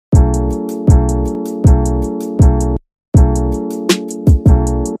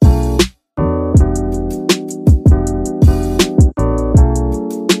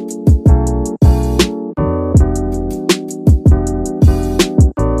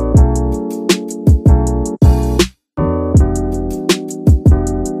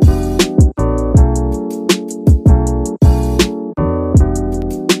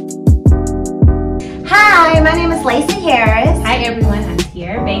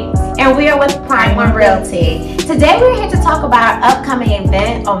And we are with Prime One Realty. Today we're here to talk about our upcoming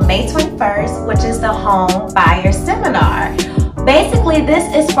event on May 21st, which is the Home Buyer Seminar. Basically,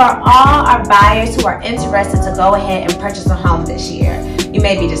 this is for all our buyers who are interested to go ahead and purchase a home this year. You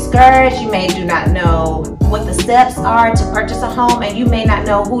may be discouraged, you may do not know what the steps are to purchase a home, and you may not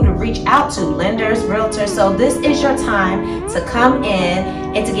know who to reach out to, lenders, realtors. So this is your time to come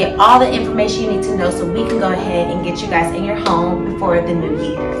in and to get all the information you need to know so we can go ahead and get you guys in your home before the new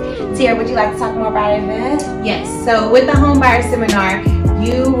year. Tia, would you like to talk more about it, event? Yes, so with the Home Buyer Seminar,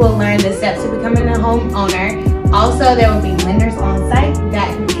 you will learn the steps to becoming a homeowner. Also, there will be lenders on site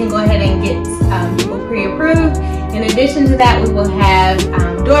that can go ahead and get people pre-approved. In addition to that, we will have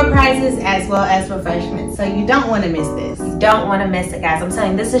door prizes as well as refreshments. So you don't want to miss this. You don't want to miss it, guys. I'm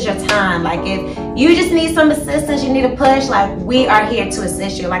telling you, this is your time. Like, if you just need some assistance, you need a push, like, we are here to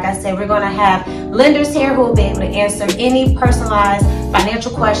assist you. Like I said, we're going to have lenders here who will be able to answer any personalized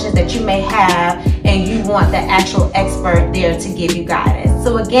financial questions that you may have, and you want the actual expert there to give you guidance.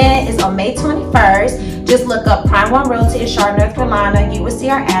 So again, it's on May 21st. Just look up Prime One Realty in Charlotte, North Carolina. You will see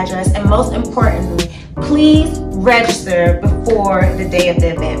our address, and most importantly, please register before the day of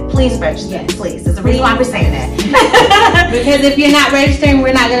the event. Please register, yes. Please. There's a reason why we're saying that. Because if you're not registering,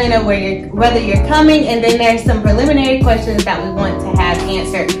 we're not going to know whether you're coming, and then there's some preliminary questions that we want to have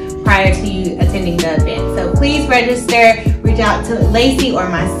answered prior to you attending the event. So please register, reach out to Lacey or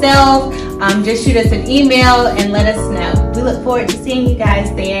myself, just shoot us an email and let us know. We look forward to seeing you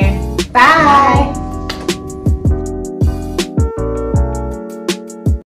guys there. Bye.